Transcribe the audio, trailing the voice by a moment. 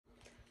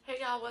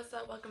y'all, what's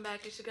up? Welcome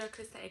back. It's your girl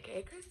Kristen,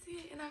 aka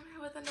Krissy, and I'm here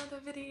with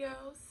another video.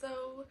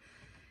 So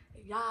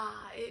yeah,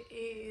 it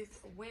is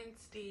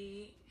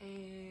Wednesday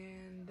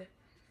and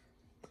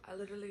I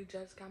literally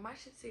just got my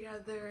shit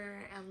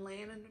together. I'm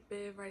laying in the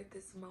bed right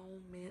this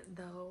moment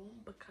though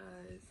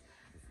because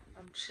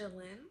I'm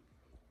chilling.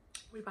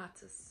 We about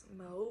to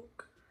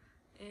smoke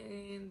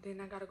and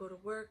then I gotta go to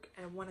work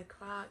at 1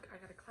 o'clock. I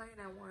got a client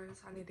at 1,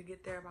 so I need to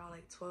get there about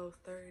like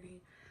 12:30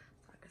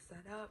 so I can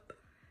set up.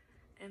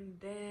 And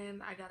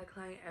then I got a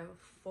client at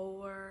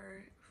 4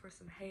 for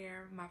some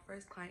hair. My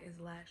first client is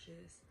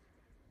lashes.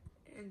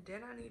 And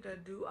then I need to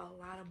do a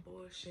lot of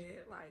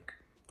bullshit. Like,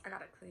 I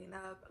gotta clean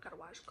up, I gotta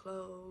wash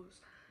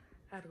clothes,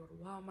 I gotta go to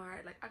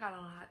Walmart. Like, I got a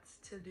lot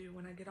to do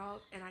when I get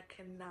off, and I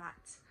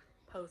cannot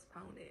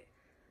postpone it.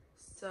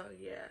 So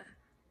yeah,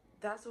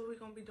 that's what we're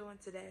gonna be doing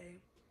today.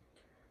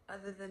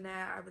 Other than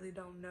that, I really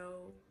don't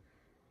know.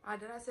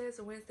 Did I say it's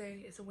a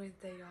Wednesday? It's a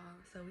Wednesday,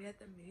 y'all. So we at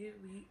the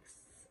midweeks,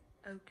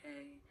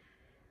 okay?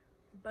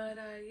 But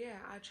yeah,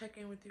 I'll check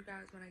in with you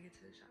guys when I get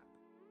to the shop.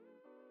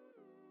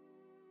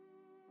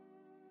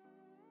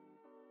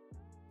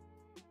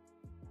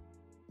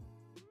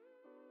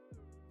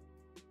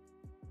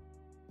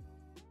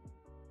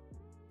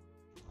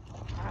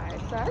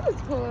 Alright, so I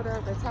just pulled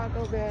up at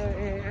Taco Bell,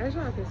 and as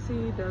y'all can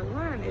see, the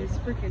line is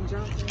freaking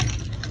jumping.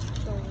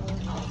 So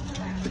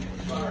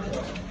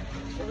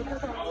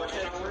because I'm going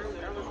at work,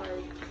 I was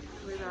like,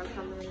 we're not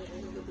coming in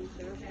and it'll be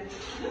faster.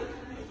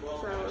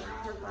 So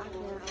if I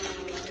can,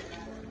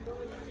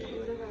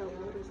 they got a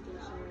water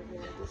station right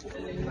here. This is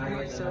really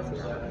more Chelsea.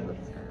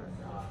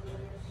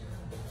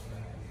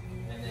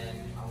 And then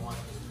I want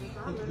to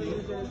I'm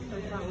literally just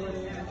take my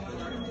money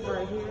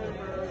right here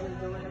where I was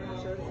doing it in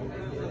Chelsea.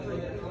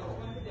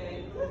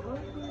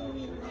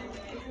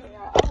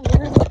 I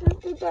literally just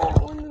did that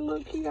on the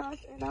little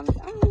kiosk and I'm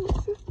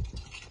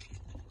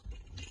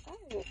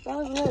that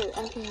was lit. I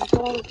thought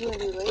I was gonna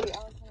be late. I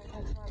was gonna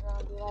text my girl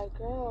and be like,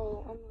 girl,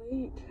 I'm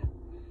late.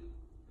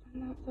 I'm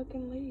not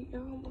fucking late,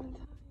 y'all. I'm on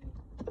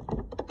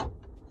time.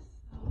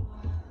 So,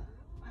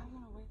 I'm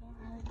gonna wait on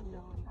her. No,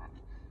 I'm not.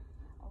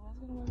 I was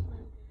gonna wait for her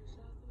to get her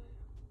shot away,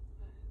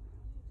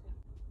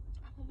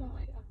 but I'm on my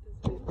way out this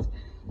bitch.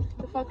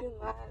 The fucking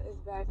line is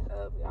backed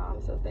up, y'all.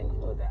 I'm so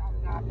thankful that I'm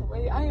not have to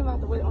wait. I ain't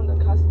about to wait on the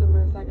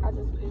customers. Like, I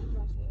just paid for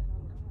my shit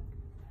and I'm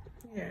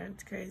gone. Yeah,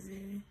 it's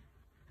crazy.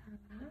 I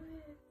love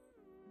it.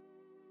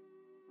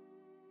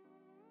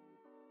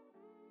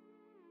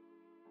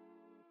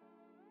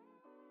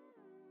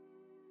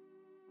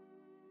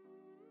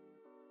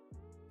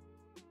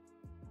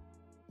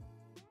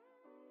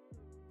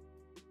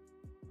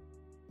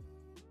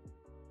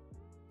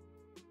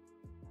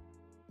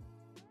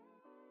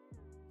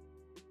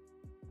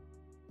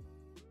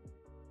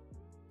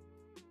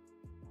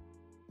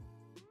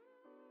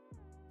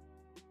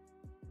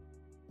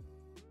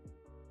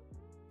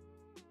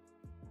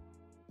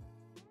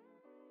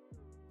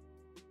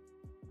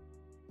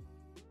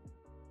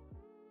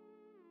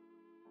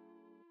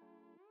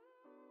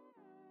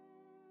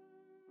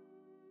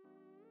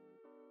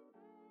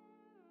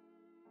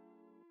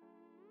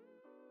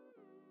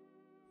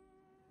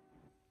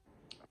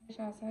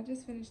 Y'all, so I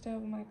just finished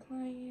up with my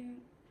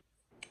client.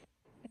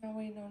 Now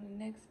waiting on the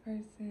next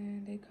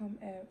person. They come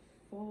at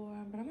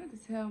 4, but I'm about to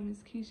tell Miss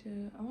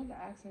Keisha. I want to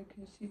ask her,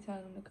 can she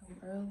tell them to come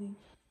early?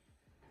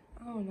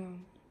 I don't know.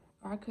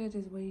 Or I could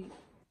just wait.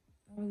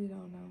 I really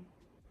don't know.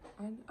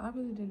 I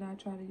really did not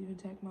try to even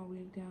take my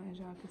wig down, as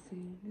y'all can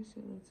see. This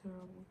shit looks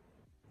terrible.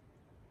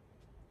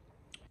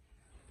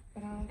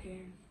 But I don't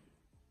care.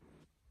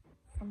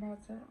 I'm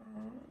about to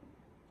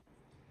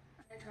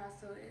Alright y'all,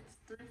 so it's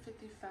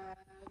 3:55.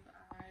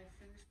 I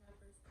finished my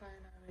first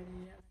client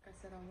already. Like I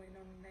said, I'm waiting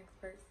on the next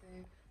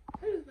person.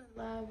 I just went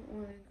live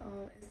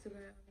on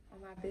Instagram on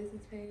my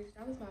business page.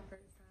 That was my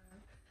first time.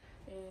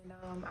 And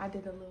I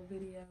did a little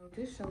video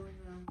just showing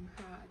them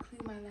how I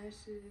clean my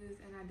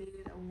lashes, and I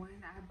did a 1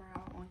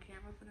 eyebrow on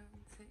camera for them,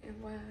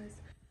 tinting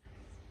wise.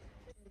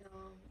 And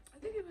I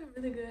think it went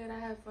really good. I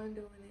had fun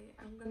doing it.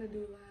 I'm gonna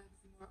do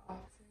lives more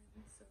often.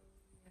 So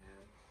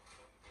yeah.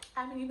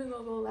 I'm even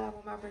gonna go live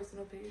on my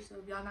personal page, so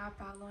if y'all not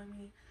following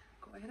me,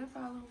 go ahead and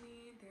follow me.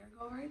 There,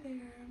 go right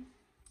there.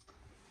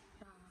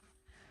 Yeah.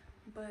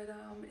 But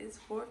it's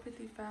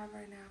 4:55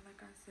 right now, like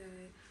I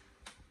said.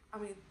 I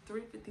mean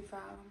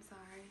 3:55, I'm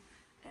sorry.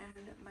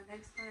 And my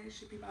next client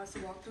should be about to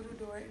walk through the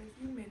door in a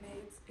few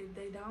minutes. If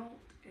they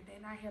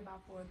not here by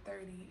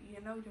 4:30, you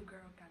know your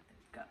girl got to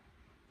go.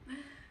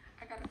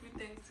 I got a few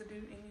things to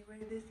do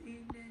anyway this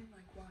evening,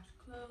 like wash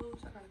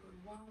clothes. I gotta go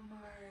to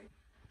Walmart.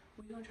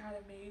 We're gonna try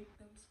to make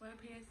them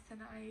sweatpants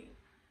tonight.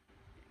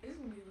 It's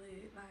gonna be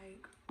lit.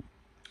 Like,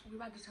 we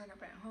about to turn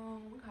up at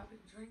home. We gonna have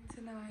a drink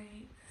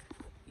tonight.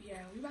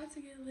 Yeah, we about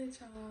to get lit,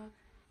 y'all.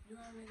 You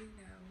already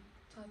know.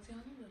 Talk to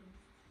y'all in a little.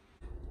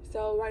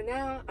 So right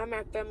now, I'm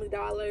at Family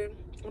Dollar.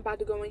 I'm about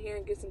to go in here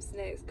and get some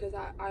snacks because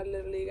I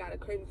literally got a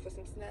craving for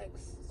some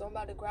snacks. So I'm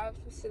about to grab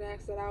some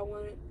snacks that I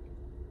want.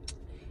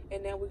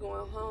 And then we're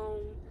going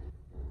home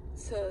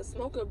to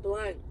smoke a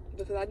blunt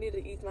because I need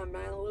to ease my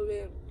mind a little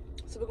bit.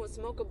 So we're gonna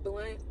smoke a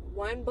blunt,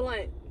 one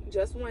blunt,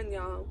 just one,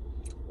 y'all,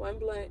 one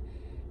blunt,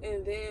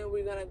 and then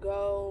we're gonna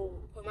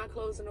go put my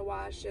clothes in the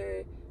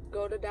washer,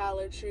 go to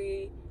Dollar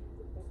Tree,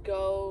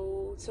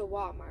 go to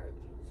Walmart,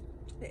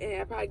 and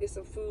I'll probably get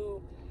some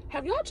food.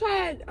 Have y'all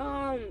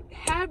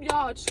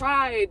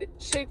tried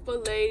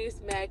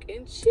Chick-fil-A's mac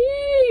and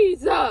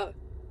cheese?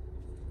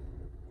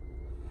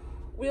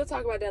 We'll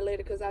talk about that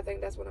later because I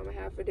think that's what I'm gonna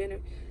have for dinner.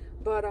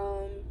 But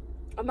I'm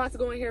about to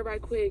go in here right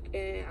quick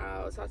and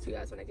I'll talk to you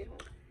guys when I get home.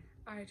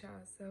 Alright, y'all,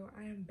 so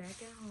I am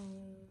back at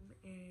home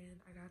and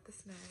I got the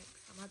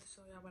snacks. I'm about to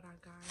show y'all what I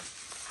got.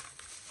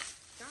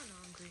 Y'all know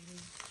I'm greedy.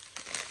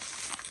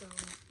 So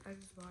I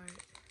just bought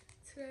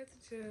 2 bags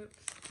of chips.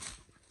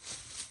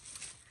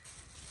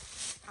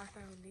 I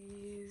found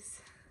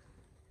these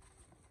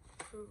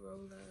fruit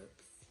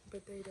roll-ups,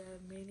 but they the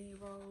mini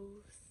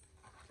rolls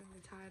and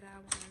the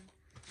tie-dye one.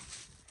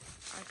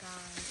 I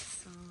got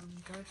some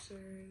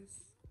Gushers,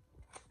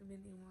 the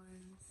mini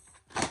ones,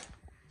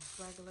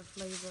 regular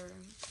flavor,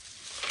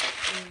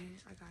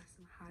 and I got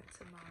some hot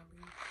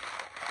tamales.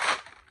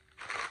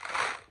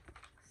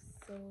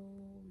 So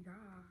yeah,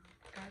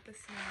 got the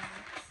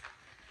snacks.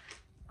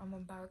 I'm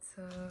about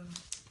to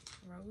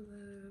roll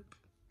up,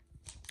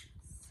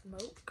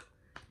 smoke,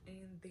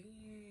 and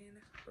then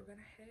we're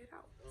gonna head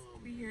out.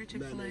 We here at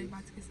Chick-fil-A,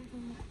 about to get some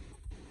food.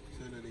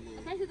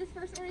 Okay, so this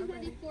first order is gonna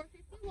be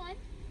 $4.51.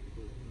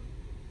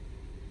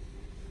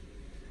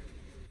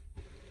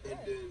 And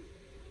then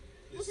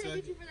What can I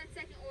get you for that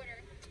second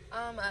order?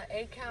 An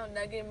 8-count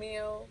nugget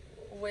meal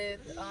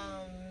with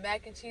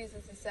mac and cheese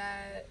as a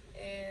side,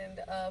 and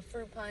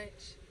fruit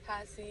punch,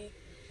 hot C,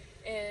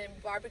 and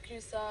barbecue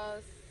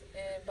sauce,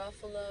 and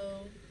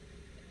buffalo,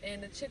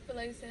 and a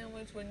Chick-fil-A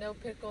sandwich with no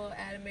pickle,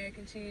 add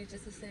American cheese,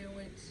 just a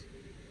sandwich,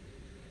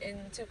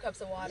 and 2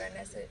 cups of water, and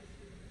that's it.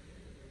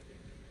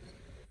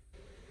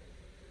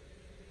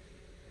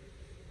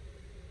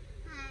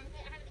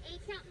 Okay, I have an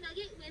 8-count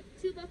nugget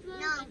with 2 buffalo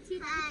and 2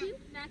 barbecue,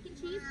 mac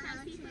and cheese,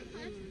 hot C, fruit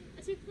punch,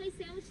 a Chick-fil-A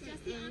sandwich,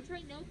 just the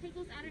entree, no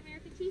pickles, add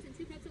American cheese, and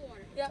 2 cups of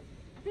water. Yep.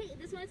 Okay,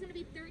 this one is gonna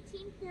be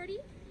 $13.40,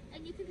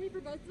 and you can pay for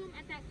both of them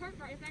at that cart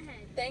right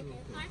ahead. Thank you.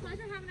 My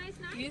pleasure. Have a nice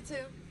night. You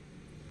too.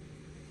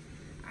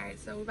 Alright,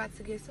 so we're about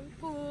to get some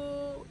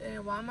food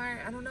in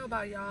Walmart. I don't know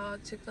about y'all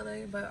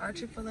Chick-fil-A, but our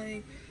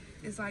Chick-fil-A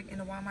is like in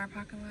the Walmart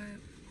parking lot.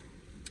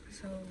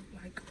 So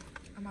like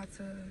I'm about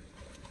to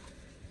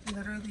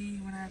literally,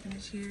 when I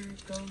finish here,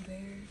 go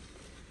there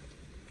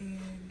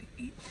and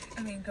eat.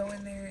 I mean, go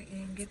in there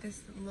and get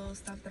this little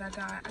stuff that I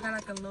got. I got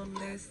like a little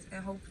list,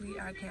 and hopefully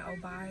I can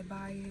abide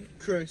by it.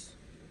 Chris.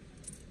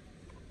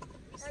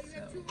 Oh, you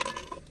have So, 2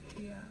 orders?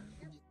 yeah.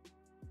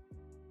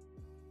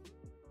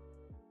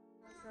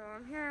 So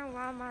I'm here in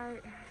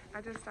Walmart.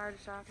 I just started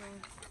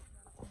shopping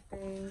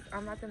things.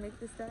 I'm about to make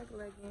the Stacked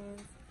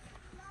Leggings.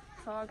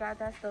 So I got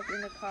that stuff in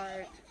the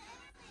cart.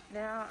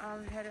 Now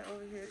I'm headed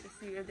over here to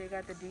see if they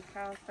got the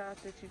decal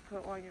stuff that you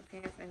put on your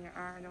pants and your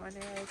iron on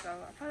there. So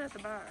I probably have to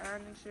buy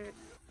iron and shit.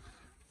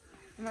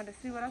 I'm about to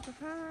see what I can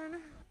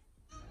find.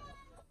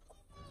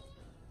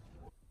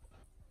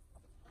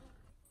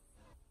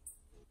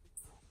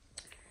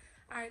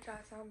 Alright, y'all,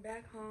 so I'm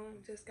back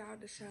home. Just got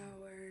out the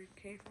shower.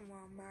 Came from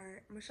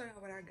Walmart. I'm gonna show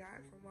y'all what I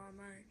got from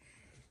Walmart.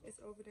 It's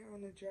over there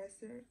on the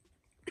dresser.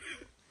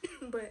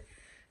 But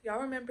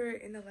y'all remember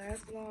in the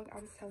last vlog, I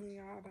was telling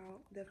y'all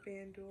about the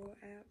FanDuel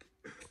app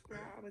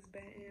where I was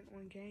betting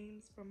on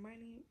games for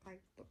money,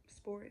 like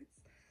sports.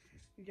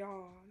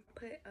 Y'all,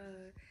 put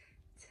a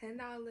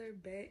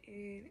 $10 bet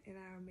in and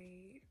I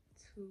made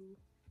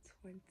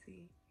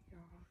 $220,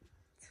 y'all.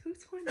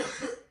 $220.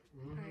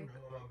 Like,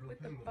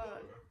 what the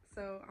fuck?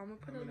 So I'm gonna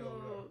put a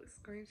little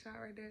screenshot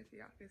right there so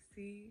y'all can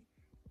see.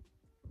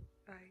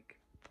 Like,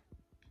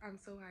 I'm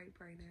so hyped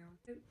right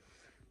now.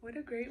 What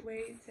a great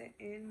way to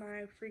end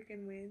my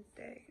freaking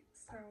Wednesday.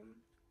 So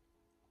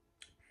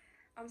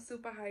I'm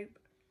super hyped.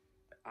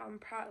 I'm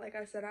proud. Like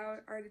I said, I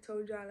already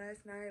told y'all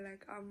last night,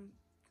 like I'm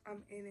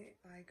in it.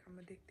 Like, I'm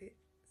addicted.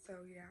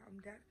 So yeah,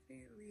 I'm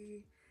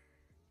definitely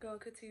gonna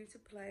continue to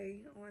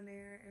play on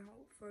there and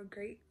hope for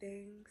great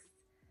things.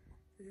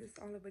 This is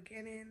only the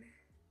beginning.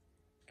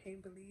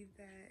 Can't believe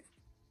that.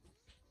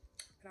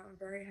 But I'm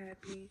very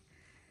happy.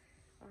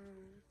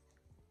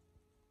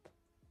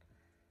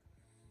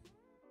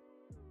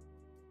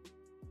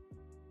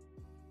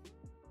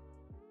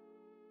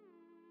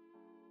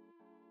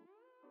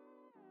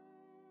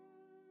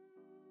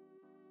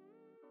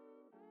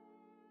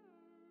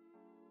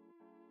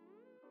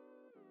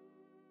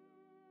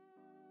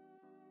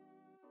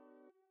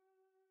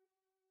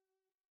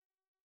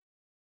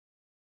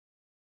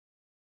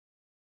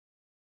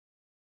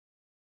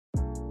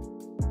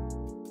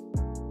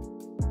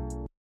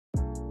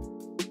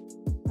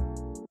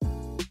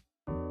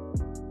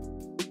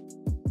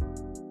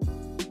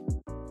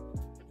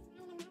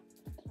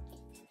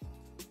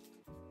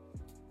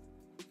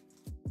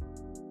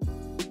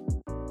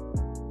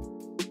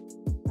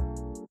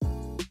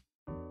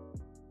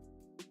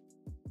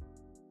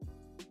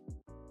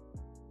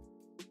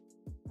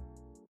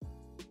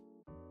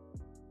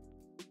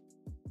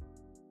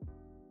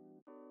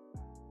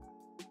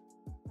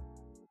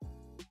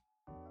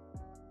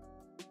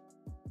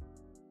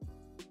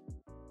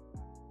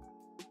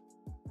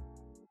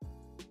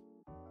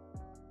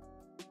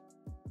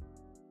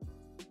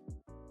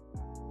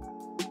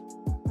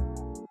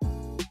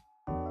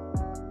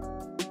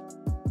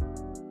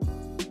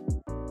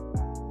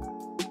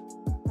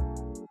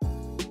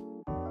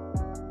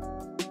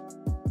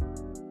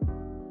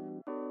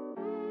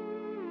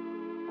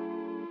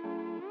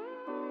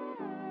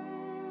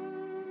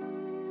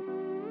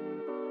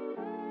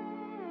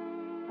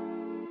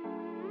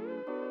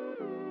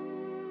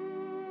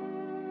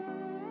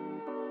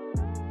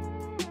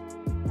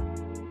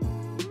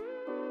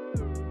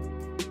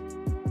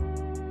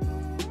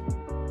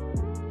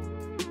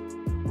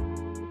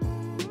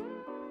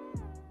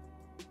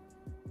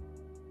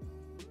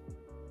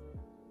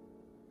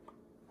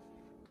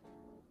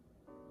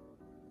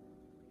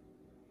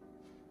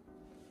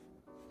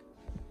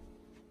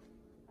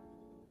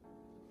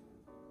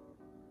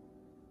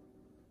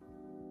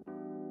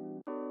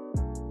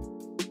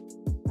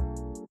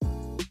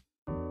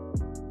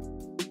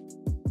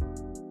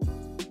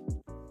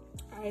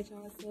 Alright,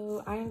 y'all,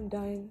 so I am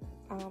done.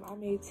 I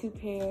made 2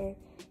 pair.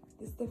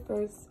 This is the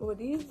first, well,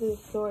 these are the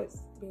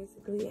shorts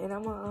basically, and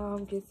I'm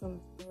gonna get some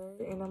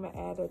fur and I'm gonna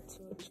add it to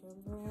a trim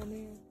around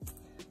there.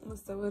 I'm gonna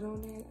sew it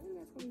on there. I think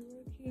that's gonna be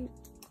really cute.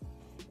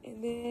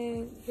 And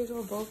then here's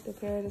both the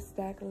pair of the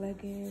Stacked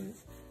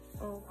Leggings.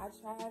 I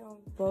tried on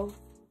both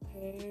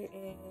pair,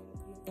 and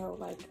you know,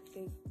 like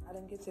I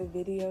didn't get to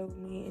video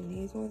me in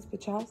these ones,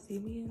 but y'all see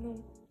me in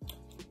them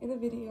in the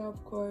video,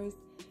 of course.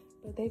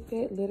 But they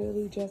fit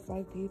literally just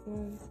like these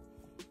ones.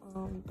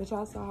 But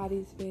y'all saw how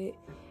these fit,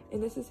 and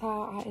this is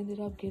how I ended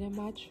up getting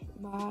my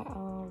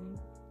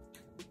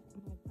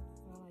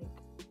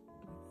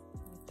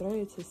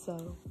thread to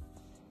sew.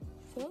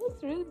 So it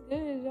looks really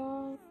good,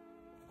 y'all.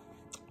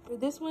 For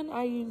this one,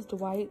 I used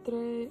white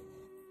thread,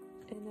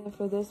 and then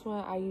for this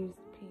one, I used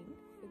pink.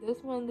 For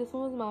this one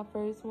was my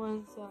first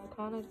one, so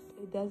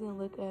it doesn't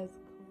look as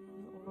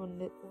clean on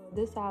this. Well,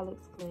 this side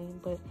looks clean,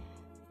 but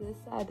this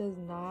side does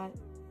not.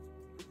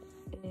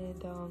 And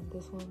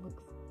this one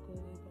looks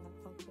good. I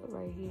fucked up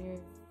right here,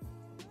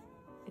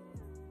 and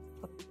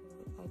fucked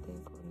up, I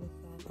think, on this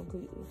side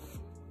completely.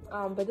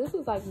 But this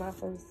was like my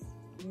first.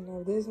 You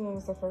know, this one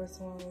was the first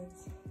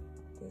ones.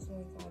 This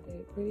one's I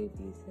did pretty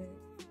decent.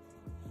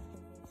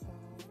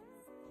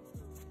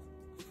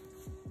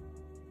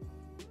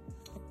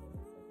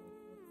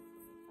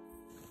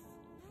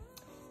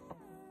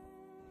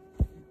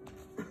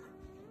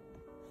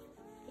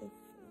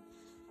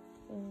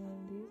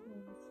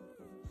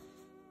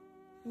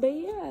 But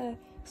yeah,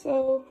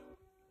 so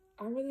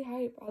I'm really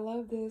hyped. I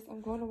love this. I'm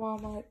going to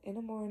Walmart in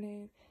the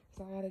morning,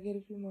 so I gotta get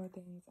a few more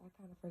things. I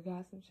kind of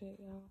forgot some shit,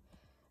 y'all.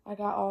 I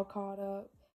got all caught up